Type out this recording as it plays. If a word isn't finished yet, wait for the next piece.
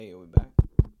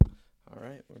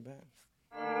bet.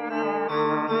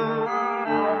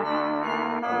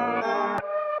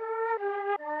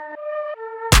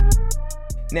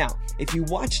 Now, if you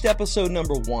watched episode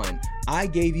number 1, I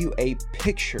gave you a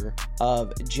picture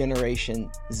of Generation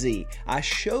Z. I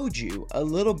showed you a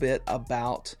little bit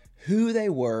about who they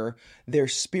were, their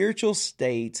spiritual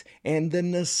state, and the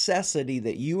necessity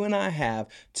that you and I have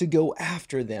to go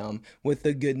after them with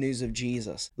the good news of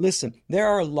Jesus. Listen, there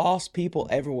are lost people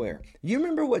everywhere. You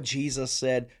remember what Jesus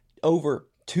said over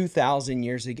 2,000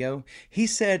 years ago? He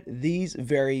said these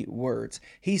very words.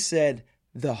 He said,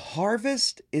 "The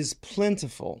harvest is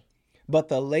plentiful, but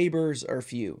the laborers are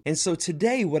few." And so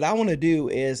today, what I want to do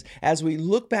is, as we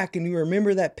look back and you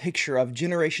remember that picture of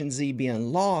Generation Z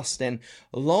being lost and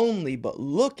lonely, but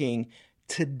looking,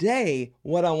 today,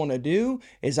 what I want to do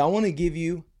is I want to give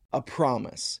you a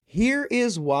promise. Here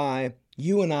is why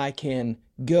you and I can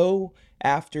go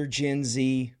after Gen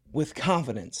Z with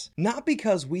confidence. Not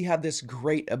because we have this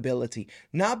great ability,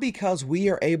 not because we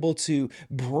are able to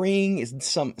bring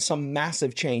some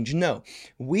massive change. No,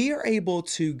 we are able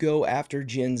to go after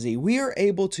Gen Z. We are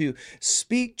able to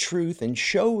speak truth and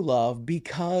show love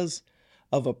because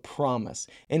of a promise.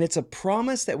 And it's a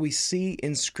promise that we see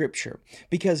in Scripture.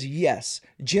 Because yes,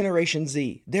 Generation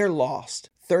Z, they're lost.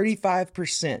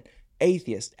 35%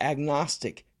 atheist,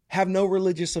 agnostic, have no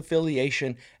religious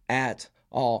affiliation at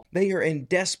all. They are in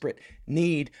desperate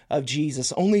need of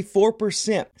Jesus. Only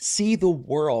 4% see the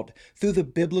world through the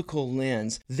biblical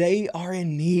lens. They are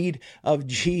in need of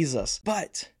Jesus.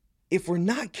 But if we're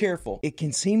not careful, it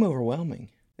can seem overwhelming.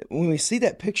 When we see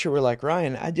that picture, we're like,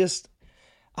 Ryan,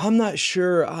 I'm not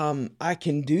sure I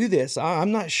can do this.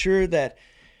 I'm not sure that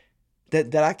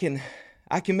I can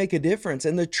make a difference.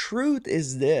 And the truth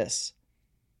is this: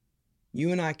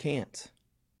 you and I can't.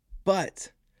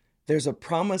 But there's a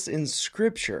promise in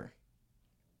Scripture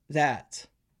that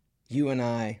you and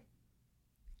I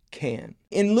can.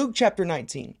 In Luke chapter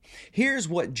 19, here's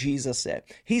what Jesus said.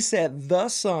 He said, "The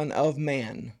Son of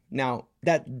Man." Now,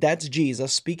 that's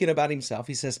Jesus speaking about himself.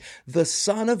 He says, "The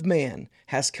Son of Man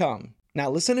has come." Now,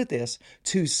 listen to this: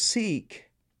 to seek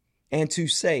and to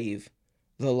save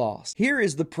the lost. Here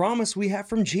is the promise we have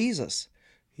from Jesus.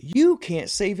 You can't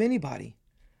save anybody.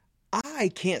 I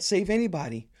can't save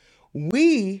anybody.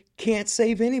 We can't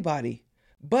save anybody,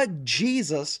 but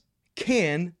Jesus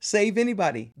can save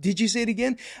anybody. Did you say it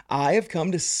again? I have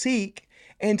come to seek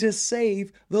and to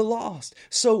save the lost.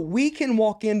 So we can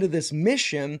walk into this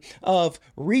mission of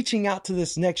reaching out to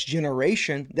this next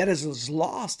generation that is as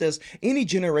lost as any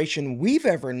generation we've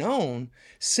ever known,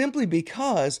 simply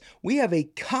because we have a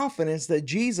confidence that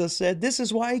Jesus said this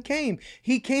is why He came.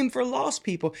 He came for lost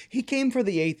people. He came for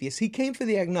the atheist. He came for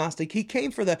the agnostic. He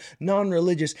came for the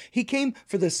non-religious. He came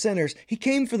for the sinners. He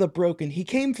came for the broken. He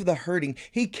came for the hurting.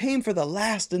 He came for the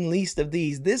last and least of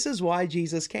these. This is why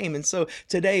Jesus came. And so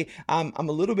today I'm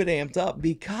a little bit amped up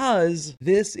because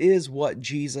this is what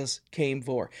Jesus came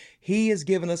for. He has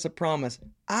given us a promise.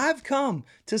 I've come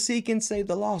to seek and save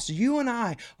the lost. You and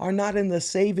I are not in the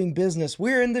saving business.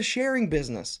 We're in the sharing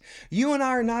business. You and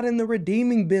I are not in the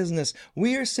redeeming business.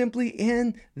 We are simply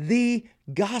in the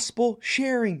gospel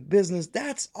sharing business.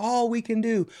 That's all we can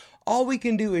do. All we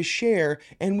can do is share,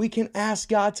 and we can ask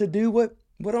God to do what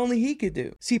only He could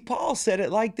do. See, Paul said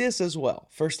it like this as well.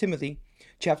 1 Timothy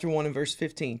chapter 1 and verse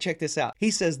 15. Check this out.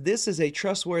 He says, "This is a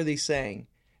trustworthy saying,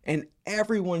 and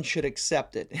everyone should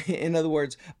accept it." In other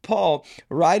words, Paul,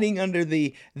 writing under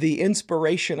the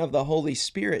inspiration of the Holy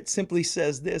Spirit, simply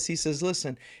says this. He says,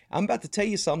 listen, I'm about to tell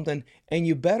you something, and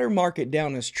you better mark it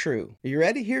down as true. Are you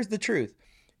ready? Here's the truth.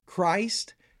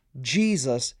 Christ,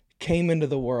 Jesus, came into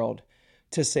the world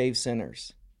to save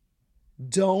sinners.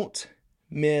 Don't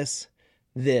miss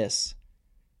this.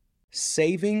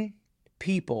 Saving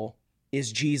people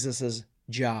is Jesus's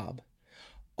job.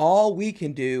 All we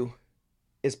can do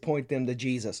is point them to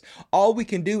Jesus. All we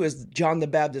can do is John the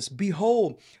Baptist.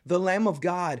 Behold, the Lamb of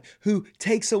God who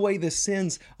takes away the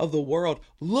sins of the world.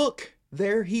 Look,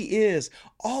 there He is.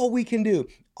 All we can do,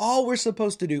 all we're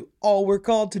supposed to do, all we're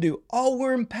called to do, all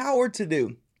we're empowered to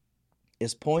do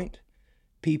is point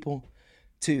people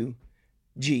to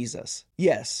Jesus.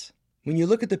 Yes, when you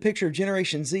look at the picture of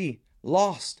Generation Z,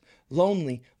 lost,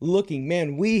 lonely, looking,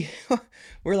 man, we're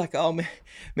like, oh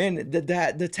man,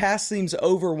 the task seems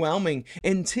overwhelming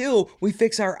until we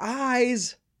fix our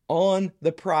eyes on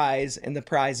the prize, and the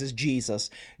prize is Jesus.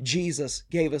 Jesus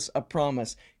gave us a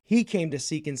promise. He came to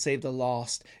seek and save the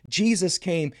lost. Jesus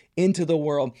came into the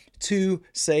world to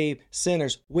save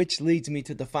sinners, which leads me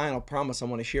to the final promise I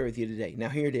want to share with you today. Now,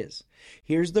 here it is.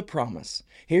 Here's the promise.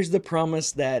 Here's the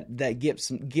promise that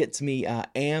gets me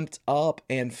amped up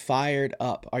and fired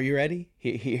up. Are you ready?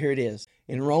 Here it is.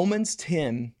 In Romans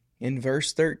 10, in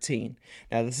verse 13.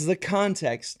 Now, this is the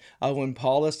context of when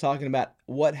Paul is talking about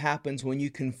what happens when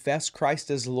you confess Christ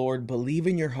as Lord, believe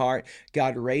in your heart,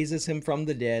 God raises him from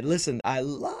the dead. Listen,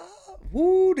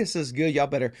 this is good. Y'all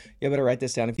better write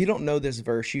this down. If you don't know this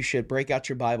verse, you should break out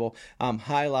your Bible,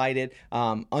 highlight it,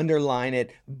 underline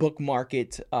it, bookmark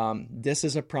it. This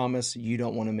is a promise you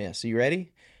don't want to miss. Are you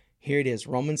ready? Here it is,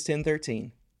 Romans 10:13.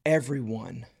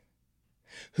 Everyone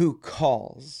who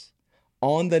calls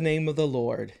on the name of the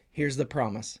Lord, here's the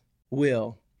promise,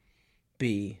 will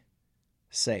be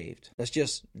saved. Let's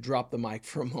just drop the mic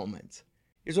for a moment.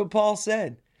 Here's what Paul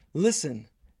said. Listen,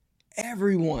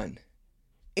 everyone,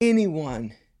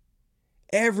 anyone,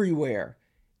 everywhere,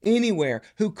 anywhere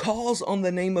who calls on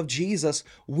the name of Jesus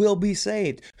will be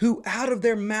saved. Who out of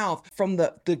their mouth, from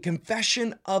the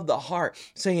confession of the heart,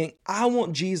 saying, I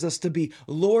want Jesus to be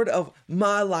Lord of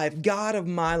my life, God of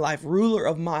my life, ruler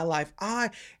of my life. I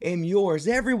am yours.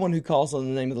 Everyone who calls on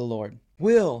the name of the Lord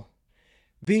will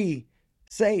be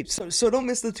saved. So don't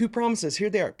miss the two promises. Here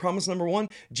they are. Promise number one,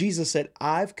 Jesus said,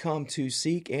 I've come to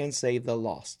seek and save the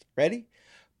lost. Ready?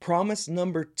 Promise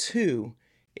number two,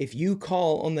 if you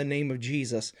call on the name of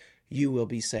Jesus, you will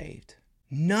be saved.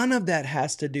 None of that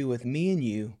has to do with me and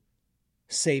you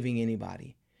saving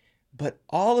anybody, but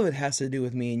all of it has to do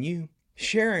with me and you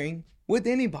sharing with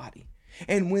anybody.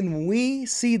 And when we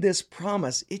see this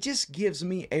promise, it just gives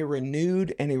me a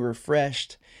renewed and a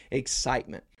refreshed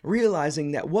excitement,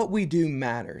 realizing that what we do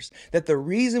matters, that the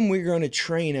reason we're going to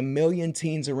train 1 million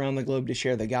teens around the globe to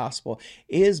share the gospel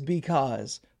is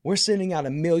because we're sending out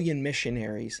 1 million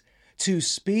missionaries to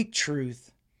speak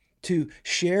truth, to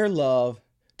share love,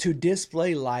 to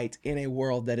display light in a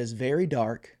world that is very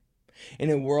dark, in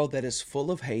a world that is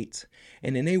full of hate,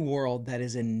 and in a world that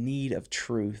is in need of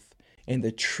truth. And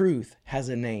the truth has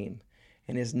a name,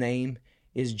 and his name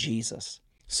is Jesus.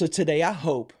 So today I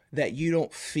hope that you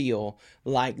don't feel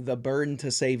like the burden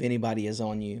to save anybody is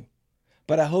on you,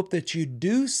 but I hope that you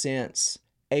do sense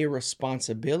a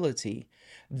responsibility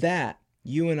that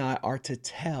you and I are to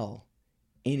tell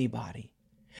anybody.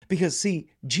 Because see,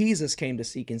 Jesus came to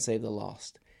seek and save the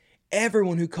lost.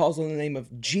 Everyone who calls on the name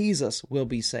of Jesus will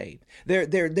be saved.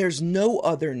 There's no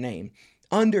other name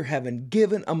under heaven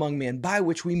given among men by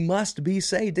which we must be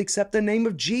saved except the name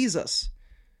of Jesus.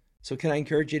 So can I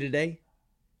encourage you today?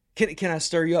 Can I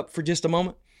stir you up for just a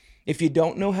moment? If you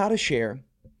don't know how to share,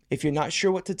 if you're not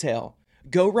sure what to tell,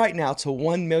 go right now to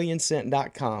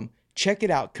 1millioncent.com. Check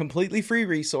it out. Completely free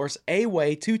resource, a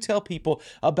way to tell people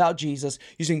about Jesus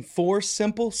using 4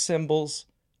 simple symbols.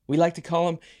 We like to call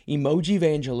them emoji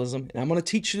evangelism. And I'm going to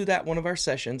teach you that one of our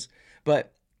sessions.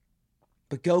 But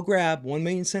go grab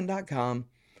 1millioncent.com,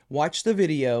 watch the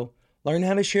video, learn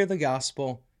how to share the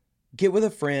gospel, get with a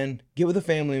friend, get with a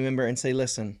family member and say,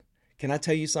 listen, can I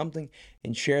tell you something?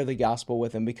 And share the gospel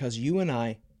with them, because you and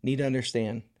I need to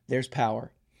understand there's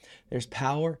power. There's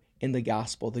power in the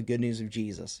gospel, the good news of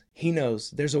Jesus. He knows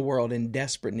there's a world in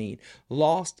desperate need,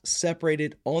 lost,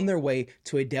 separated, on their way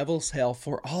to a devil's hell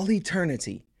for all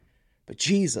eternity. But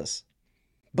Jesus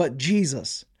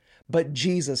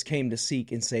came to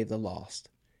seek and save the lost.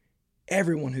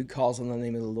 Everyone who calls on the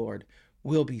name of the Lord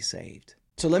will be saved.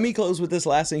 So let me close with this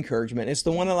last encouragement. It's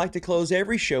the one I like to close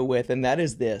every show with, and that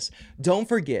is this. Don't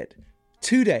forget,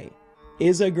 today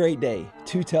is a great day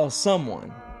to tell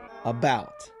someone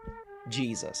about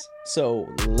Jesus. So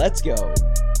let's go.